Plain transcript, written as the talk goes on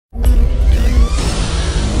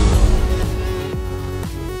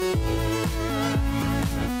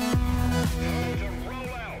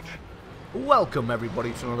welcome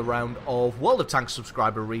everybody to another round of World of Tanks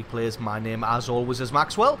subscriber replays. My name, as always, is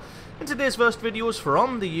Maxwell, and today's first video is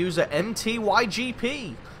from the user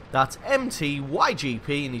MTYGP. That's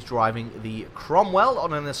MTYGP, and he's driving the Cromwell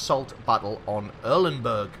on an assault battle on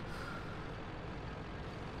Erlenberg.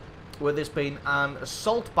 With this being an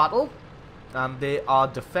assault battle, and they are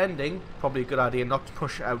defending, probably a good idea not to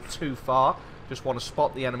push out too far. Just want to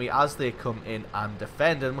spot the enemy as they come in and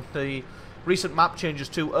defend. And with the recent map changes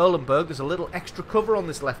to Erlenberg, there's a little extra cover on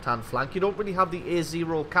this left-hand flank. You don't really have the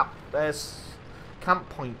A0 camp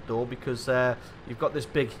point, though, because you've got this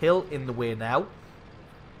big hill in the way now.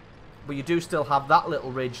 But you do still have that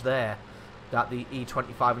little ridge there that the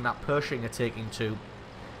E25 and that Pershing are taking to.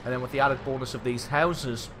 And then with the added bonus of these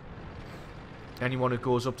houses, anyone who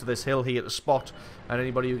goes up to this hill here to spot, and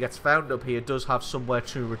anybody who gets found up here does have somewhere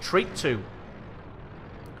to retreat to.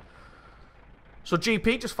 So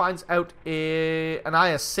GP just finds out an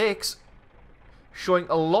IS-6, showing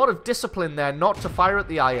a lot of discipline there not to fire at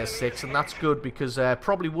the IS-6, and that's good because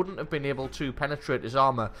probably wouldn't have been able to penetrate his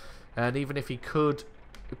armor, and even if he could,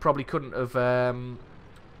 he probably couldn't have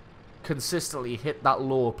consistently hit that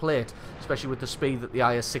lower plate, especially with the speed that the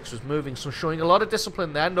IS-6 was moving. So showing a lot of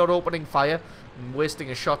discipline there, not opening fire and wasting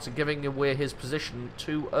his shots and giving away his position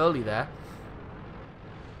too early there.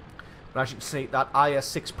 But as you can see, that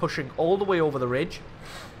IS-6 pushing all the way over the ridge.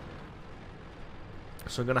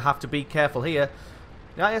 So I'm going to have to be careful here.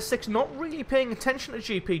 The IS-6 not really paying attention to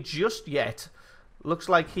GP just yet. Looks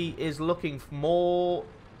like he is looking more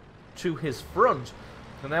to his front.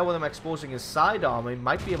 So now with him exposing his side armor, he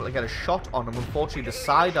might be able to get a shot on him. Unfortunately, the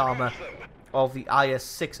side armor of the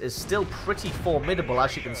IS-6 is still pretty formidable,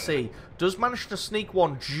 as you can see. Does manage to sneak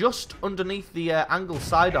one just underneath the angle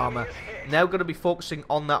side armor. Now going to be focusing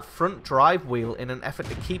on that front drive wheel in an effort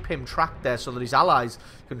to keep him tracked there so that his allies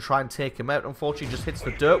can try and take him out. Unfortunately, just hits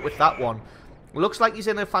the dirt with that one. Looks like he's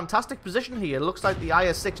in a fantastic position here. Looks like the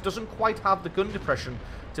IS-6 doesn't quite have the gun depression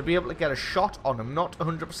to be able to get a shot on him. Not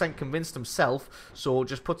 100% convinced himself, so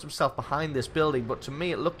just puts himself behind this building. But to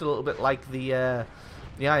me, it looked a little bit like the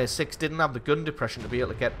IS-6 didn't have the gun depression to be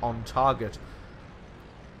able to get on target.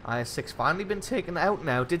 IS-6 finally been taken out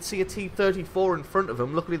now. Did see a T-34 in front of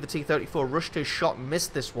him. Luckily, the T-34 rushed his shot and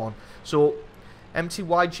missed this one. So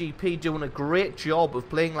MTYGP doing a great job of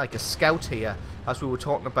playing like a scout here, as we were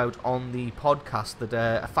talking about on the podcast, that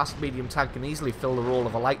a fast medium tank can easily fill the role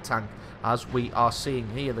of a light tank, as we are seeing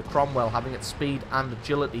here. The Cromwell, having its speed and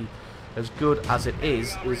agility as good as it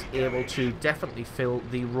is able to definitely fill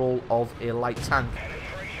the role of a light tank.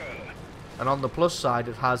 And on the plus side,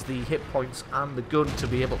 it has the hit points and the gun to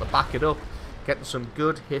be able to back it up. Getting some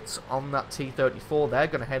good hits on that T-34 there.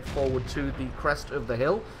 Going to head forward to the crest of the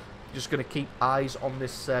hill. Just going to keep eyes on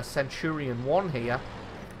this Centurion 1 here.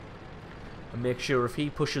 And make sure if he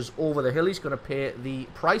pushes over the hill, he's going to pay the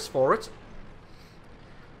price for it.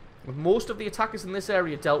 With most of the attackers in this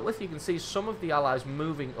area dealt with, you can see some of the allies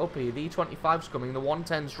moving up here. The E25's coming, the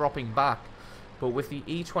 110's dropping back. But with the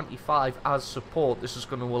E25 as support, this is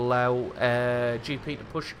going to allow GP to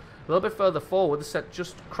push a little bit further forward. The set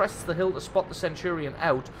just crests the hill to spot the Centurion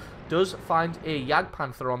out. Does find a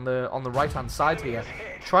Jagdpanther on the right-hand side here.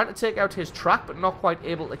 Trying to take out his track, but not quite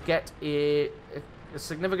able to get a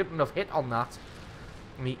significant enough hit on that.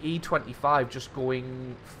 And the E25 just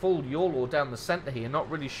going full YOLO down the center here. Not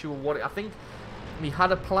really sure what I think he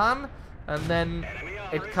had a plan, and then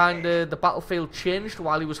it kind of, the battlefield changed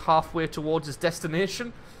while he was halfway towards his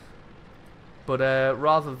destination. But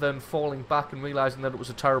rather than falling back and realizing that it was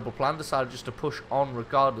a terrible plan, decided just to push on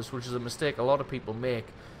regardless, which is a mistake a lot of people make.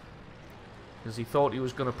 Because he thought he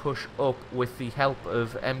was going to push up with the help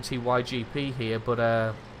of MTYGP here,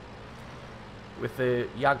 but with the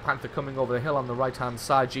Jagdpanther coming over the hill on the right-hand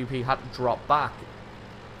side, GP had to drop back.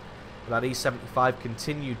 That E75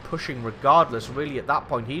 continued pushing regardless. Really, at that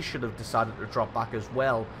point, he should have decided to drop back as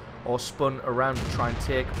well, or spun around to try and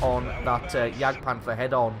take on that Jagdpanther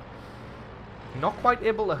head-on. Not quite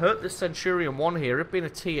able to hurt this Centurion 1 here. It being a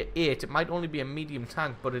tier 8, it might only be a medium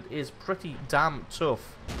tank, but it is pretty damn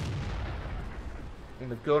tough. And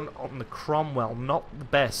the gun on the Cromwell, not the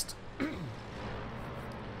best.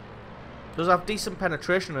 Does have decent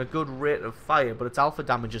penetration and a good rate of fire, but its alpha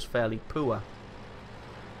damage is fairly poor.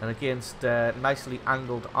 And against nicely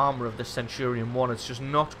angled armor of the Centurion 1, it's just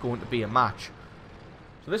not going to be a match.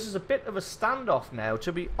 So this is a bit of a standoff now.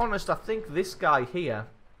 To be honest, I think this guy here,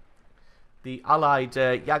 the allied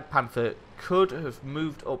Jagdpanther, could have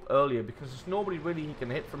moved up earlier because there's nobody really he can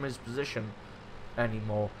hit from his position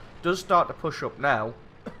anymore. Does start to push up now.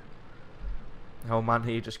 Oh man,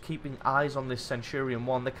 here just keeping eyes on this Centurion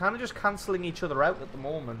 1. They're kind of just cancelling each other out at the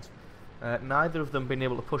moment. Neither of them been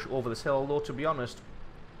able to push over this hill, although to be honest,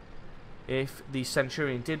 if the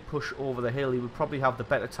Centurion did push over the hill, he would probably have the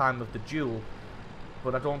better time of the duel.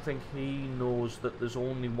 But I don't think he knows that there's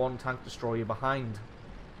only one tank destroyer behind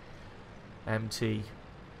MT.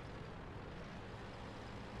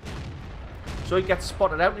 So he gets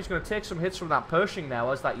spotted out, and he's going to take some hits from that Pershing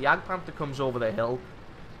now as that Jagdpanther comes over the hill.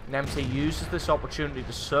 And MT uses this opportunity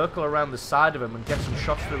to circle around the side of him and get some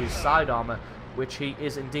shots through his side armour, which he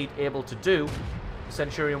is indeed able to do.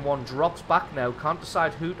 Centurion 1 drops back now, can't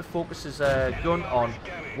decide who to focus his gun on.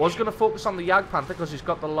 Was going to focus on the Jagdpanther because he's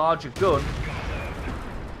got the larger gun,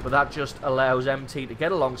 but that just allows MT to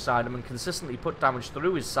get alongside him and consistently put damage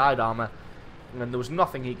through his side armour, and there was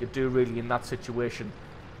nothing he could do really in that situation.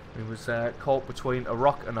 He was caught between a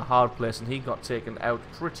rock and a hard place, and he got taken out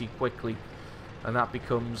pretty quickly, and that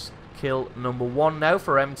becomes kill number 1 now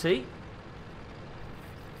for MT.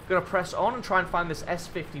 Going to press on and try and find this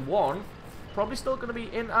S51. Probably still going to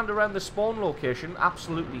be in and around the spawn location.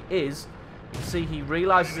 Absolutely is. You can see he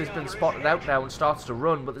realises he's been spotted out now and starts to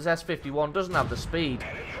run, but this S51 doesn't have the speed,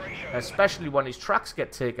 especially when his tracks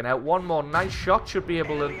get taken out. One more nice shot should be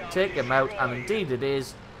able to take him out, and indeed it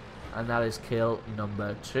is, and that is kill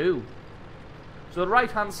number 2. So the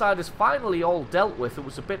right hand side is finally all dealt with. It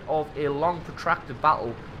was a bit of a long protracted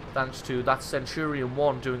battle, thanks to that Centurion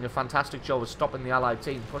 1 doing a fantastic job of stopping the Allied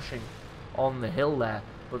team pushing on the hill there.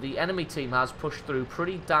 But the enemy team has pushed through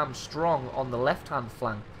pretty damn strong on the left-hand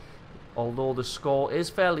flank. Although the score is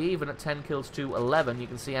fairly even at 10 kills to 11, you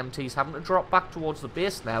can see MT's having to drop back towards the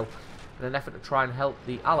base now in an effort to try and help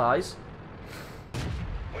the Allies.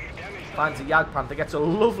 Finds a Jagdpanther, gets a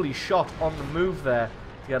lovely shot on the move there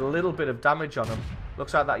to get a little bit of damage on him.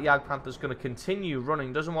 Looks like that Jagdpanther's going to continue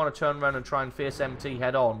running, doesn't want to turn around and try and face MT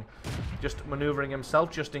head on. Just manoeuvring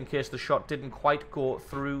himself just in case the shot didn't quite go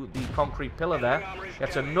through the concrete pillar there.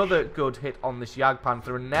 Gets another good hit on this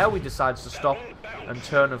Jagdpanther, and now he decides to stop and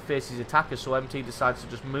turn and face his attacker, so MT decides to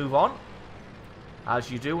just move on,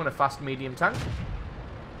 as you do in a fast medium tank.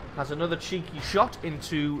 Has another cheeky shot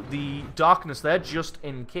into the darkness there, just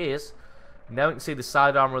in case. Now you can see the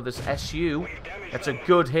side armour of this SU. It's a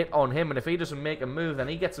good hit on him, and if he doesn't make a move, then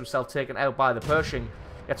he gets himself taken out by the Pershing.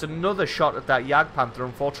 Gets another shot at that Jagdpanther.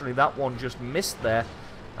 Unfortunately, that one just missed there.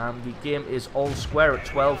 And the game is all square at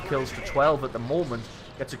 12 kills to 12 at the moment.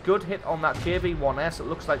 Gets a good hit on that KV-1S. It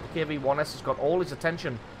looks like the KV-1S has got all his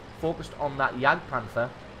attention focused on that Jagdpanther.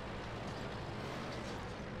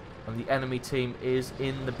 And the enemy team is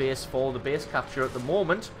in the base for the base capture at the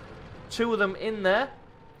moment. 2 of them in there.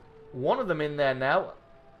 1 of them in there now.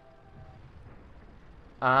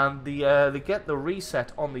 And they get the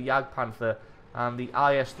reset on the Jagdpanther. And the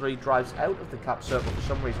IS-3 drives out of the cap circle for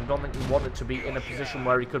some reason. Don't think he wanted to be in a position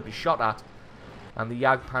where he could be shot at. And the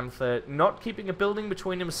Jagdpanther, not keeping a building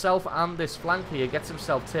between himself and this flank here, gets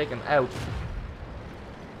himself taken out.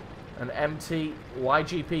 And MT,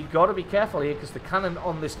 YGP, got to be careful here, because the cannon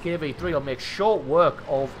on this KV-3 will make short work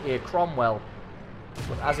of a Cromwell.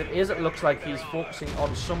 But as it is, it looks like he's focusing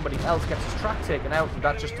on somebody else. Gets his track taken out, and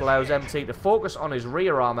that just allows MT to focus on his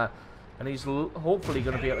rear armour. And he's hopefully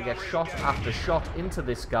going to be able to get shot after shot into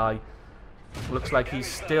this guy. Looks like he's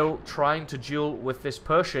still trying to duel with this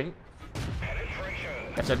Pershing.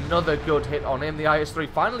 Gets another good hit on him. The IS-3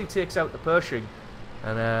 finally takes out the Pershing.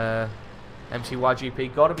 And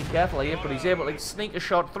MTYGP got to be careful here, but he's able to sneak a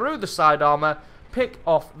shot through the side armour, pick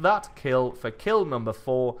off that kill for kill number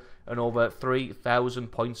 4, and over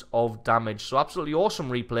 3,000 points of damage. So absolutely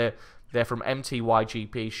awesome replay there from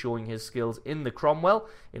MTYGP, showing his skills in the Cromwell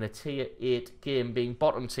in a tier 8 game, being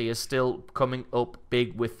bottom tier, still coming up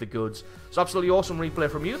big with the goods. So absolutely awesome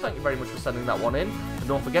replay from you. Thank you very much for sending that one in, and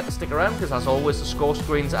don't forget to stick around, because as always the score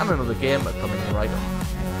screens and another game are coming right up.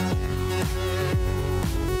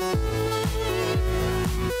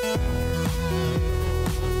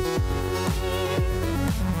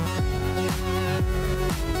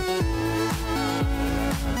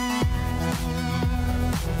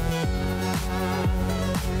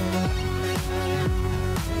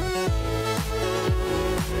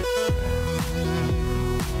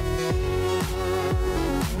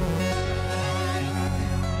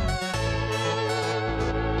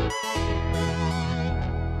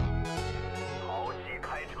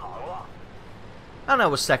 And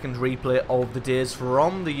our second replay of the day is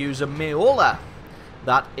from the user Meola.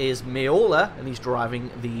 That is Meola, and he's driving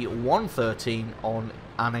the 113 on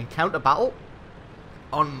an encounter battle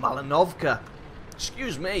on Malinovka.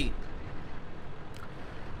 Excuse me.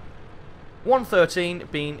 113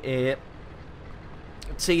 being a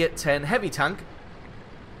tier 10 heavy tank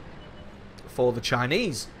for the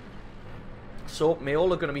Chinese. So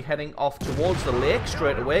Meola going to be heading off towards the lake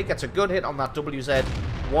straight away. Gets a good hit on that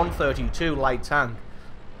WZ-132 light tank.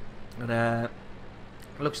 And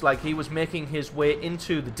looks like he was making his way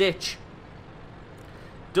into the ditch.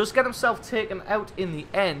 Does get himself taken out in the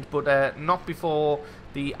end, but not before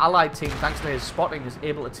the Allied team, thanks to his spotting, is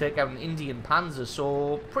able to take out an Indian Panzer.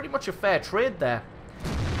 So pretty much a fair trade there.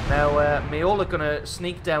 Now Meola going to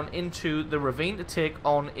sneak down into the ravine to take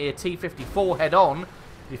on a T-54 head-on.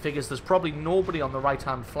 He figures there's probably nobody on the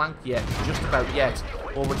right-hand flank yet, just about yet,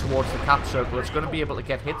 over towards the cap circle. It's going to be able to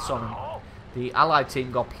get hits on him. The Allied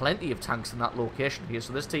team got plenty of tanks in that location here,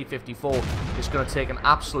 so this T-54 is going to take an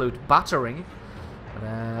absolute battering.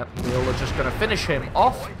 Meola just going to finish him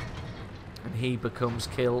off, and he becomes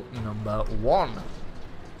kill number 1.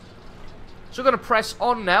 So we're going to press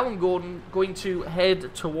on now and going to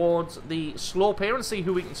head towards the slope here and see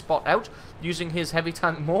who we can spot out, using his heavy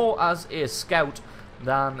tank more as a scout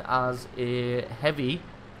than as a heavy.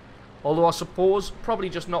 Although I suppose probably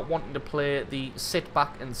just not wanting to play the sit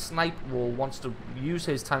back and snipe role, wants to use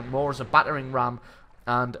his tank more as a battering ram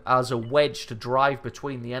and as a wedge to drive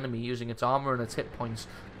between the enemy, using its armor and its hit points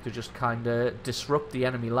to just kind of disrupt the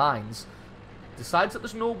enemy lines. Decides that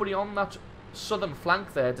there's nobody on that southern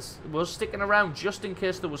flank there. This was sticking around just in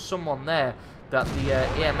case there was someone there that the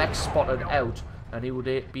AMX spotted out and he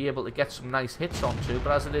would be able to get some nice hits onto.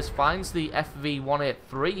 But as it is, finds the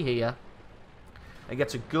FV-183 here and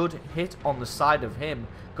gets a good hit on the side of him.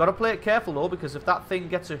 Got to play it careful though, because if that thing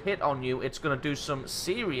gets a hit on you, it's going to do some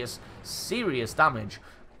serious damage.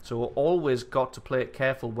 So always got to play it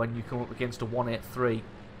careful when you come up against a 183.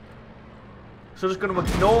 So just going to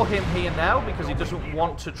ignore him here now, because he doesn't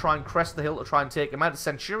want to try and crest the hill to try and take him out.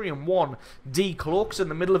 Centurion 1 decloaks in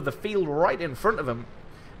the middle of the field right in front of him.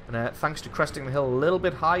 And thanks to cresting the hill a little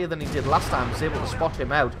bit higher than he did last time, he's able to spot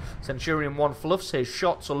him out. Centurion 1 fluffs his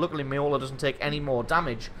shot, so luckily Meola doesn't take any more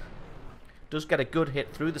damage. Does get a good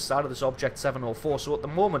hit through the side of this Object 704, so at the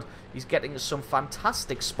moment he's getting some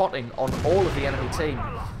fantastic spotting on all of the enemy team.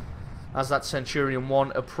 As that Centurion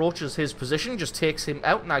 1 approaches his position, just takes him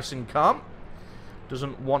out nice and calm.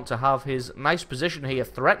 Doesn't want to have his nice position here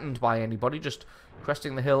threatened by anybody, just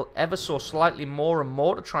cresting the hill ever so slightly more and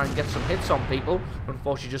more to try and get some hits on people.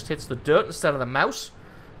 Unfortunately, just hits the dirt instead of the mouse.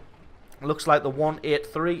 Looks like the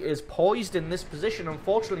 183 is poised in this position,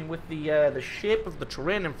 unfortunately, with the shape of the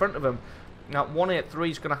terrain in front of him. Now,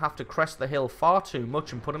 183 is going to have to crest the hill far too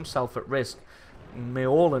much and put himself at risk.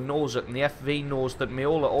 Meola knows it, and the FV knows that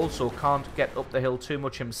Meola also can't get up the hill too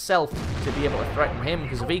much himself to be able to threaten him,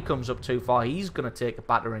 because if he comes up too far, he's going to take a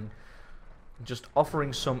battering. Just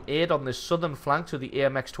offering some aid on this southern flank to the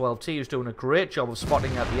AMX-12T, who's doing a great job of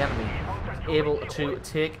spotting out the enemy. Able to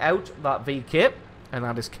take out that VK, and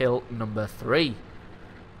that is kill number 3.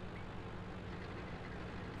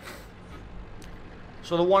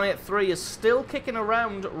 So the 183 is still kicking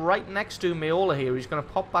around right next to Meola here. He's going to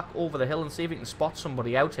pop back over the hill and see if he can spot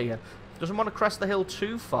somebody out here. Doesn't want to crest the hill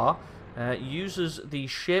too far. Uses the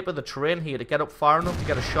shape of the terrain here to get up far enough to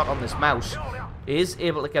get a shot on this mouse. Is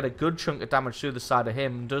able to get a good chunk of damage through the side of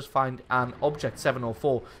him. Does find an Object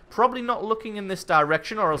 704. Probably not looking in this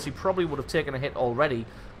direction, or else he probably would have taken a hit already.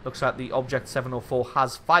 Looks like the Object 704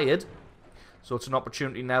 has fired. So it's an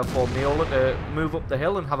opportunity now for Meola to move up the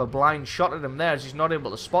hill and have a blind shot at him there, as he's not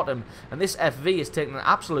able to spot him. And this FV is taking an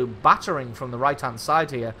absolute battering from the right-hand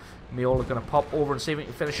side here. Meola going to pop over and see if he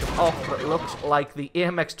can finish him off, but it looks like the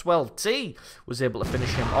AMX-12T was able to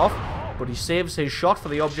finish him off. But he saves his shot for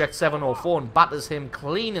the Object 704 and batters him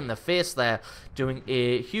clean in the face there, doing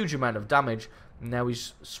a huge amount of damage. Now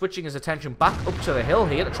he's switching his attention back up to the hill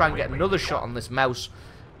here to try and get another shot on this mouse.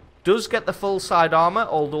 Does get the full side armor,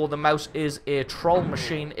 although the mouse is a troll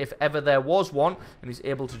machine if ever there was one, and he's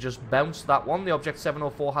able to just bounce that one. The Object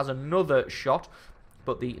 704 has another shot,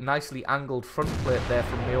 but the nicely angled front plate there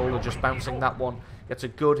from Meola just bouncing that one gets a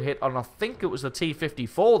good hit on, I think it was the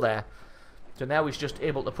T-54 there. So now he's just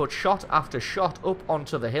able to put shot after shot up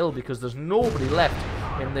onto the hill, because there's nobody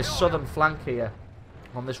left in this southern flank here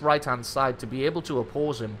on this right hand side to be able to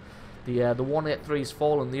oppose him. The 183's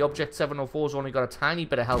fallen. The Object 704's only got a tiny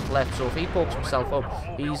bit of health left, so if he pokes himself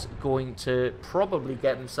up, he's going to probably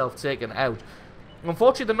get himself taken out.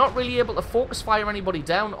 Unfortunately, they're not really able to focus fire anybody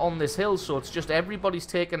down on this hill, so it's just everybody's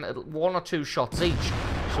taken 1 or 2 shots each.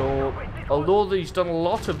 So, although he's done a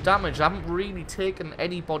lot of damage, I haven't really taken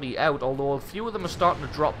anybody out, although a few of them are starting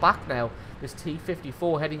to drop back now. This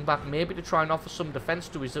T-54 heading back maybe to try and offer some defense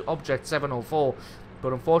to his Object 704,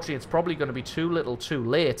 but unfortunately it's probably going to be too little too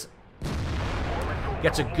late.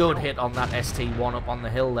 Gets a good hit on that ST-1 up on the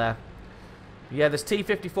hill there. Yeah, this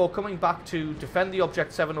T-54 coming back to defend the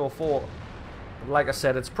Object 704 Like I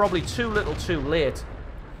said, it's probably too little too late,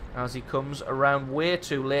 as he comes around way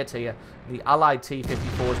too late here. The Allied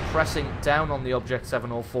T-54 is pressing down on the Object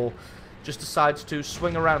 704. Just decides to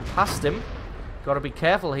swing around past him. Got to be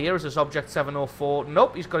careful here as this Object 704...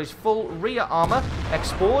 Nope, he's got his full rear armor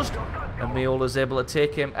exposed. And Meola's able to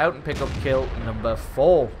take him out and pick up kill number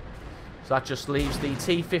 4. So that just leaves the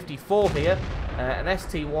T-54 here, an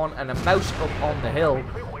ST-1 and a mouse up on the hill.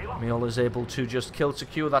 Meola's able to just kill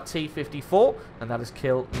secure that T-54, and that is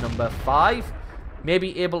kill number 5.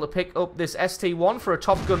 Maybe able to pick up this ST-1 for a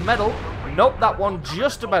Top Gun medal. Nope, that one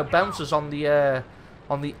just about bounces on the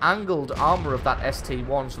angled armor of that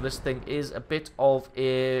ST-1, so this thing is a bit of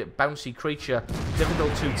a bouncy creature,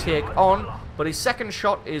 difficult to take on, but his second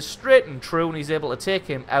shot is straight and true, and he's able to take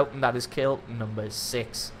him out, and that is kill number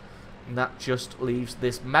 6. And that just leaves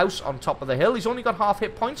this mouse on top of the hill. He's only got half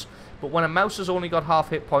hit points, but when a mouse has only got half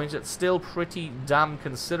hit points, it's still pretty damn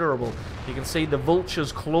considerable. You can see the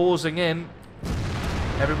vultures closing in.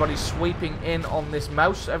 Everybody's sweeping in on this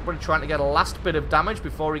mouse. Everybody trying to get a last bit of damage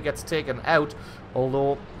before he gets taken out.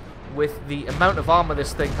 Although, with the amount of armor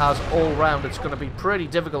this thing has all round, it's going to be pretty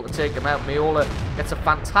difficult to take him out. Meola gets a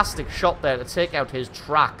fantastic shot there to take out his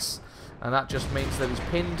tracks. And that just means that he's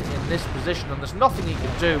pinned in this position and there's nothing he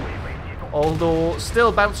can do. Although,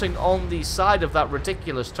 still bouncing on the side of that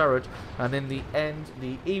ridiculous turret. And in the end,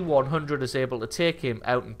 the E-100 is able to take him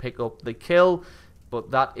out and pick up the kill.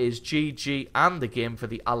 But that is GG and the game for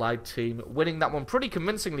the Allied team, winning that one pretty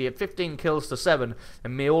convincingly at 15 kills to 7,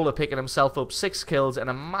 and Meola picking himself up 6 kills and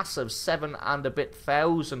a massive 7 and a bit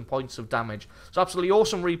thousand points of damage. So absolutely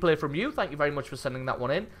awesome replay from you. Thank you very much for sending that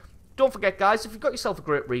one in. Don't forget, guys, if you've got yourself a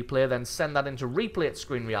great replay, then send that into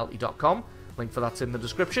replay@screenreality.com. Link for that's in the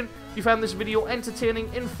description. If you found this video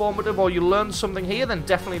entertaining, informative, or you learned something here, then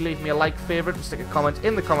definitely leave me a like, favourite, and stick a comment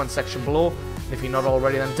in the comment section below. And if you're not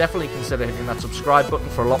already, then definitely consider hitting that subscribe button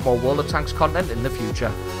for a lot more World of Tanks content in the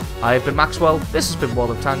future. I have been Maxwell, this has been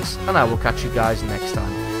World of Tanks, and I will catch you guys next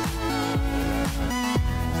time.